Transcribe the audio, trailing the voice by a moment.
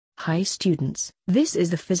Hi students, this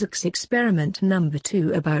is the physics experiment number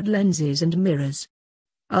 2 about lenses and mirrors.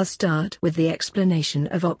 I'll start with the explanation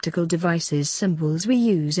of optical devices symbols we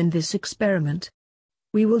use in this experiment.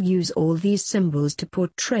 We will use all these symbols to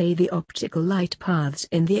portray the optical light paths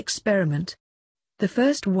in the experiment. The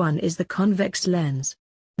first one is the convex lens.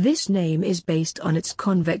 This name is based on its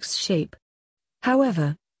convex shape.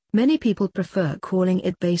 However, many people prefer calling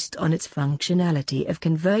it based on its functionality of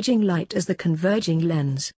converging light as the converging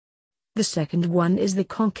lens. The second one is the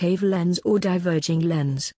concave lens or diverging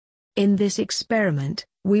lens. In this experiment,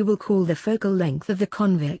 we will call the focal length of the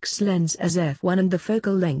convex lens as f1 and the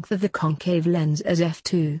focal length of the concave lens as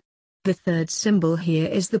f2. The third symbol here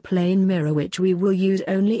is the plane mirror, which we will use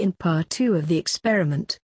only in part 2 of the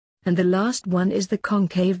experiment. And the last one is the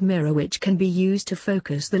concave mirror, which can be used to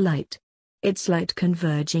focus the light. Its light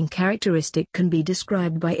converging characteristic can be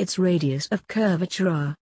described by its radius of curvature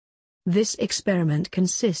r. This experiment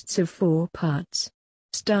consists of 4 parts.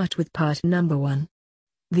 Start with part number 1.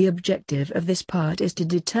 The objective of this part is to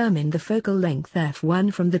determine the focal length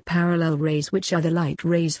f1 from the parallel rays, which are the light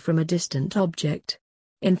rays from a distant object.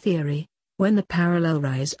 In theory, when the parallel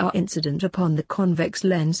rays are incident upon the convex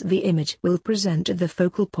lens, the image will present at the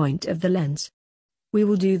focal point of the lens. We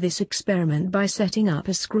will do this experiment by setting up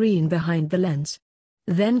a screen behind the lens.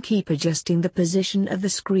 Then keep adjusting the position of the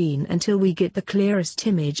screen until we get the clearest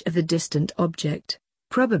image of the distant object,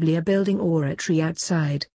 probably a building or a tree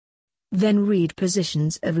outside. Then read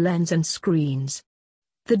positions of lens and screens.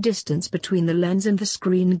 The distance between the lens and the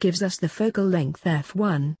screen gives us the focal length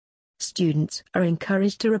f1. Students are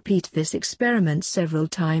encouraged to repeat this experiment several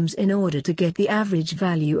times in order to get the average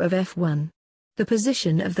value of f1. The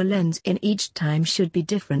position of the lens in each time should be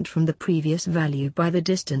different from the previous value by the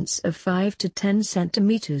distance of 5 to 10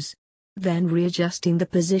 centimeters. Then readjusting the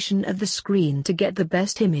position of the screen to get the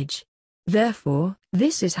best image. Therefore,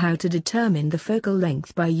 this is how to determine the focal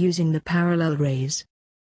length by using the parallel rays.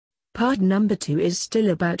 Part number 2 is still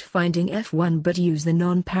about finding f1 but use the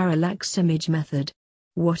non-parallax image method.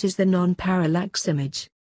 What is the non-parallax image?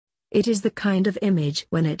 It is the kind of image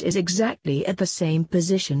when it is exactly at the same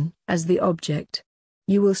position as the object.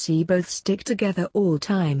 You will see both stick together all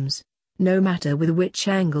times, no matter with which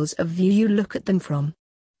angles of view you look at them from.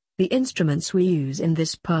 The instruments we use in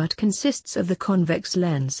this part consists of the convex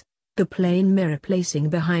lens, the plane mirror placing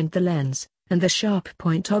behind the lens, and the sharp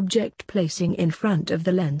point object placing in front of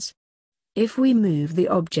the lens. If we move the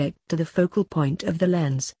object to the focal point of the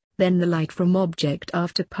lens, then the light from object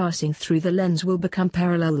after passing through the lens will become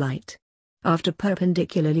parallel light. After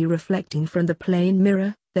perpendicularly reflecting from the plane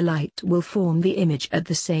mirror, the light will form the image at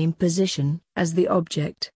the same position as the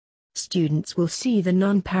object. Students will see the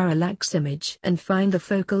non-parallax image and find the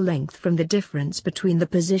focal length from the difference between the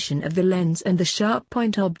position of the lens and the sharp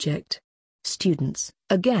point object. Students,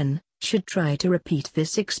 again, should try to repeat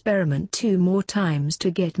this experiment 2 more times to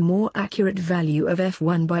get more accurate value of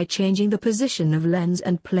f1 by changing the position of lens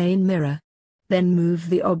and plane mirror. Then move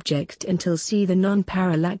the object until see the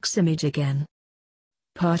non-parallax image again.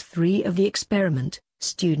 Part 3 of the experiment,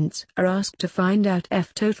 students are asked to find out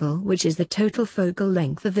f total, which is the total focal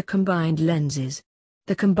length of the combined lenses.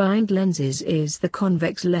 The combined lenses is the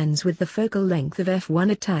convex lens with the focal length of f1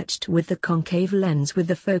 attached with the concave lens with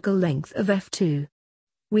the focal length of f2.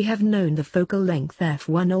 We have known the focal length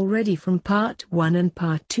f1 already from part 1 and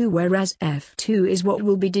part 2, whereas f2 is what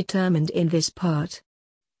will be determined in this part.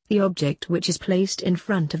 The object which is placed in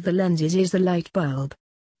front of the lenses is the light bulb.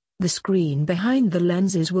 The screen behind the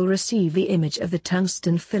lenses will receive the image of the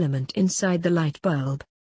tungsten filament inside the light bulb.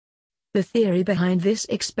 The theory behind this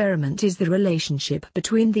experiment is the relationship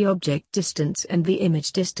between the object distance and the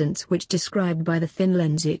image distance, which described by the thin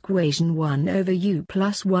lens equation 1/u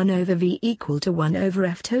plus 1/v equal to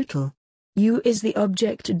 1/f total. U is the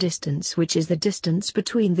object distance, which is the distance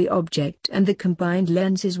between the object and the combined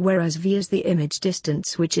lenses, whereas v is the image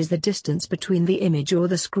distance, which is the distance between the image or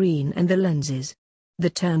the screen and the lenses. The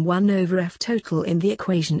term 1/f total in the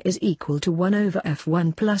equation is equal to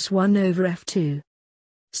 1/f1 plus 1/f2.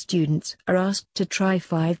 Students are asked to try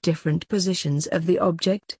 5 different positions of the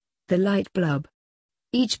object, the light bulb.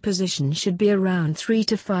 Each position should be around 3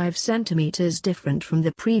 to 5 centimeters different from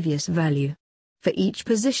the previous value. For each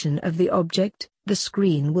position of the object, the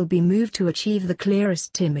screen will be moved to achieve the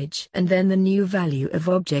clearest image, and then the new value of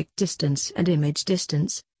object distance and image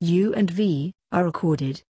distance, u and v, are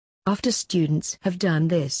recorded. After students have done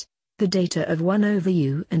this, the data of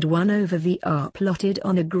 1/u and 1/v are plotted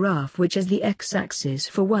on a graph which has the x-axis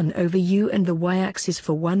for 1/u and the y-axis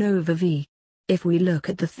for 1/v. If we look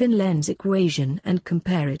at the thin lens equation and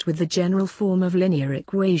compare it with the general form of linear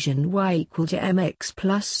equation y equal to mx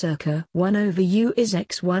plus circa 1 over u is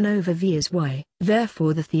x 1 over v is y,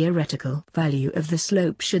 therefore the theoretical value of the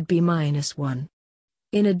slope should be -1.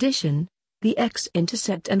 In addition, the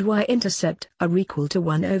x-intercept and y-intercept are equal to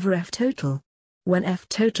 1 over f total. When f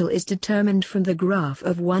total is determined from the graph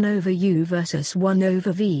of 1 over u versus 1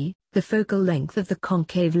 over v, the focal length of the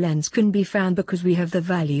concave lens can be found because we have the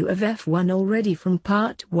value of f1 already from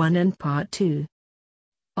part 1 and part 2.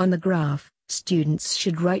 On the graph, students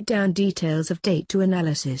should write down details of data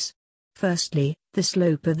analysis. Firstly, the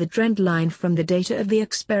slope of the trend line from the data of the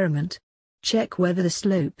experiment. Check whether the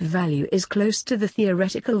slope value is close to the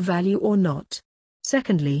theoretical value or not.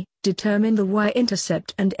 Secondly, determine the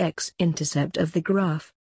y-intercept and x-intercept of the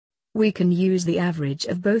graph. We can use the average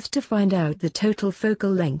of both to find out the total focal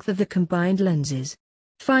length of the combined lenses.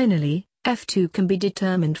 Finally, f2 can be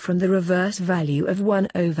determined from the reverse value of 1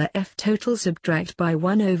 over f total subtract by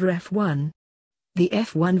 1 over f1. The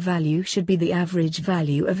f1 value should be the average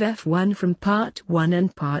value of f1 from part 1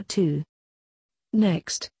 and part 2.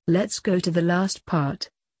 Next, let's go to the last part,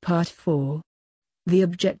 part 4. The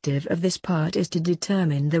objective of this part is to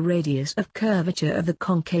determine the radius of curvature of the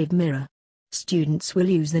concave mirror. Students will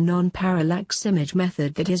use the non-parallax image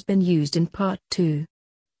method that has been used in part 2.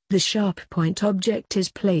 The sharp point object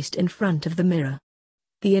is placed in front of the mirror.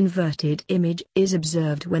 The inverted image is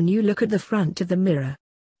observed when you look at the front of the mirror.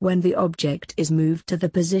 When the object is moved to the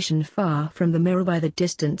position far from the mirror by the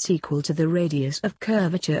distance equal to the radius of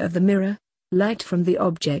curvature of the mirror, light from the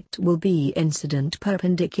object will be incident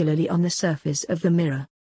perpendicularly on the surface of the mirror.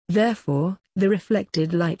 Therefore, the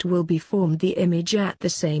reflected light will be formed the image at the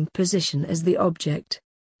same position as the object.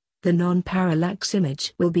 The non-parallax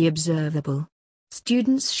image will be observable.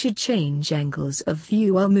 Students should change angles of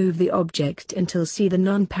view while move the object until see the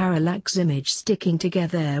non-parallax image sticking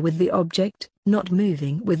together with the object, not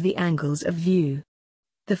moving with the angles of view.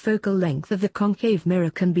 The focal length of the concave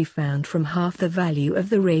mirror can be found from half the value of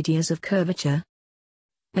the radius of curvature.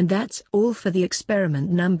 And that's all for the experiment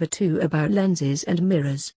number 2 about lenses and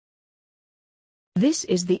mirrors. This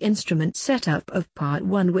is the instrument setup of part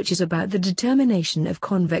 1, which is about the determination of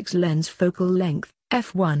convex lens focal length,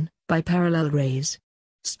 f1, by parallel rays.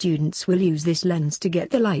 Students will use this lens to get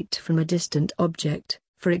the light from a distant object,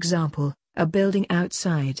 for example, a building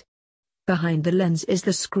outside. Behind the lens is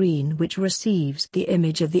the screen which receives the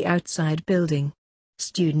image of the outside building.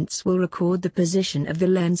 Students will record the position of the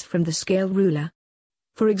lens from the scale ruler.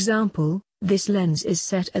 For example, this lens is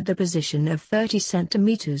set at the position of 30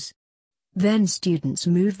 centimeters. Then students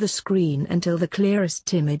move the screen until the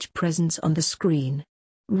clearest image presents on the screen.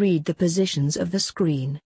 Read the positions of the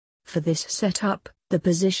screen. For this setup, the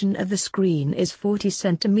position of the screen is 40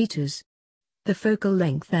 centimeters. The focal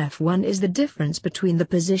length f1 is the difference between the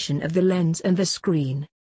position of the lens and the screen.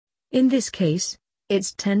 In this case,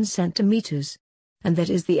 it's 10 centimeters. And that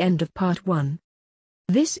is the end of part 1.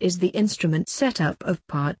 This is the instrument setup of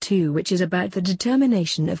part 2, which is about the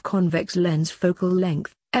determination of convex lens focal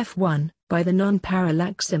length, f1, by the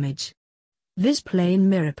non-parallax image. This plane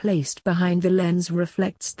mirror placed behind the lens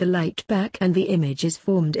reflects the light back and the image is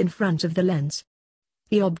formed in front of the lens.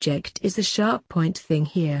 The object is the sharp point thing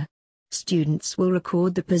here. Students will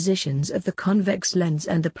record the positions of the convex lens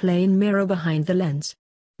and the plane mirror behind the lens.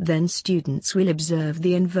 Then students will observe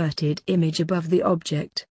the inverted image above the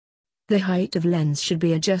object. The height of lens should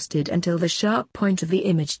be adjusted until the sharp point of the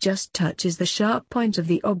image just touches the sharp point of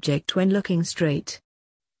the object when looking straight.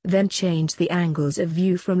 Then change the angles of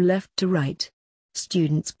view from left to right.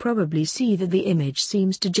 Students probably see that the image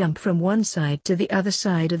seems to jump from one side to the other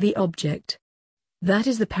side of the object. That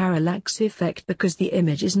is the parallax effect because the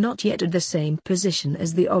image is not yet at the same position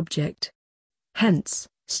as the object. Hence,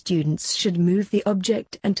 students should move the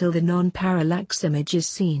object until the non-parallax image is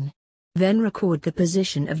seen. Then record the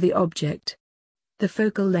position of the object. The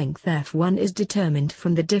focal length f1 is determined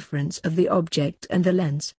from the difference of the object and the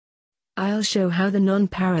lens. I'll show how the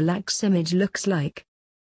non-parallax image looks like.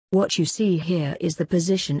 What you see here is the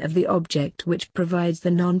position of the object which provides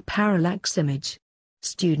the non-parallax image.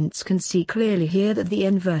 Students can see clearly here that the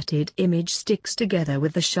inverted image sticks together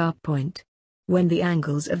with the sharp point. When the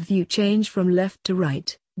angles of view change from left to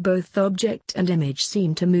right, both object and image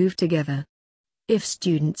seem to move together. If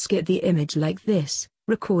students get the image like this,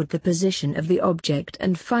 record the position of the object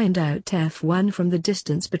and find out f1 from the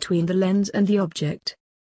distance between the lens and the object.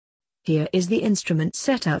 Here is the instrument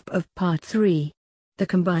setup of part 3. The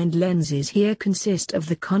combined lenses here consist of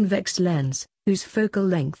the convex lens, whose focal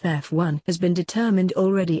length f1 has been determined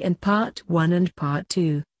already in part 1 and part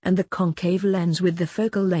 2, and the concave lens with the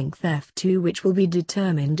focal length f2, which will be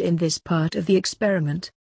determined in this part of the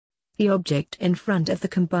experiment. The object in front of the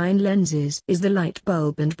combined lenses is the light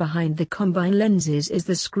bulb, and behind the combined lenses is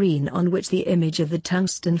the screen on which the image of the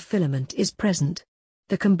tungsten filament is present.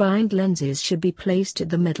 The combined lenses should be placed at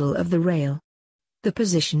the middle of the rail. The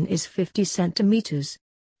position is 50 centimeters.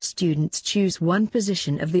 Students choose one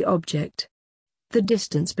position of the object. The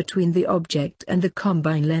distance between the object and the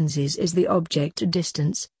combined lenses is the object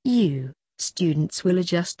distance, U. Students will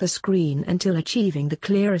adjust the screen until achieving the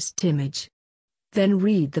clearest image. Then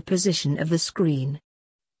read the position of the screen.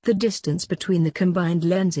 The distance between the combined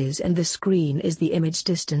lenses and the screen is the image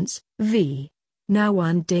distance, V. Now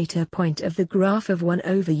one data point of the graph of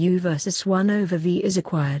 1/U versus 1/V is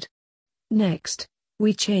acquired. Next,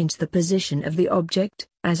 we change the position of the object.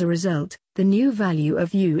 As a result, the new value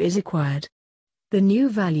of U is acquired. The new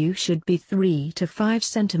value should be 3 to 5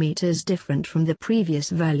 centimeters different from the previous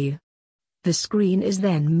value. The screen is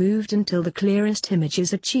then moved until the clearest image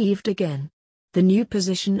is achieved again. The new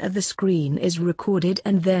position of the screen is recorded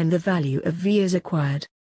and then the value of V is acquired.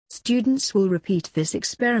 Students will repeat this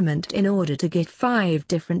experiment in order to get 5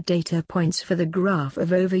 different data points for the graph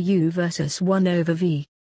of U versus 1/V.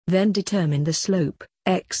 Then determine the slope,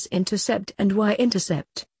 x-intercept and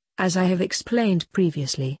y-intercept, as I have explained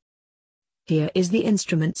previously. Here is the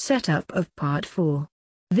instrument setup of Part 4.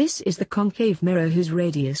 This is the concave mirror whose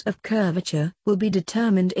radius of curvature will be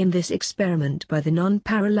determined in this experiment by the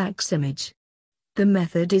non-parallax image. The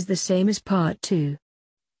method is the same as Part 2.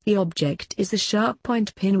 The object is the sharp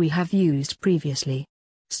point pin we have used previously.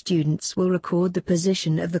 Students will record the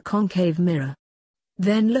position of the concave mirror.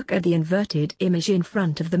 Then look at the inverted image in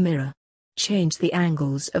front of the mirror. Change the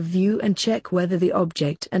angles of view and check whether the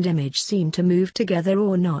object and image seem to move together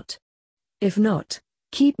or not. If not,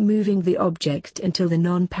 keep moving the object until the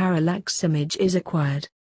non-parallax image is acquired.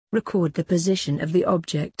 Record the position of the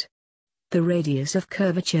object. The radius of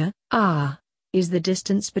curvature, R, is the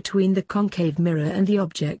distance between the concave mirror and the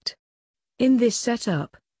object. In this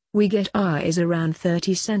setup, we get R is around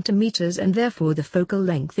 30 centimeters and therefore the focal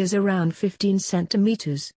length is around 15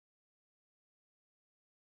 centimeters.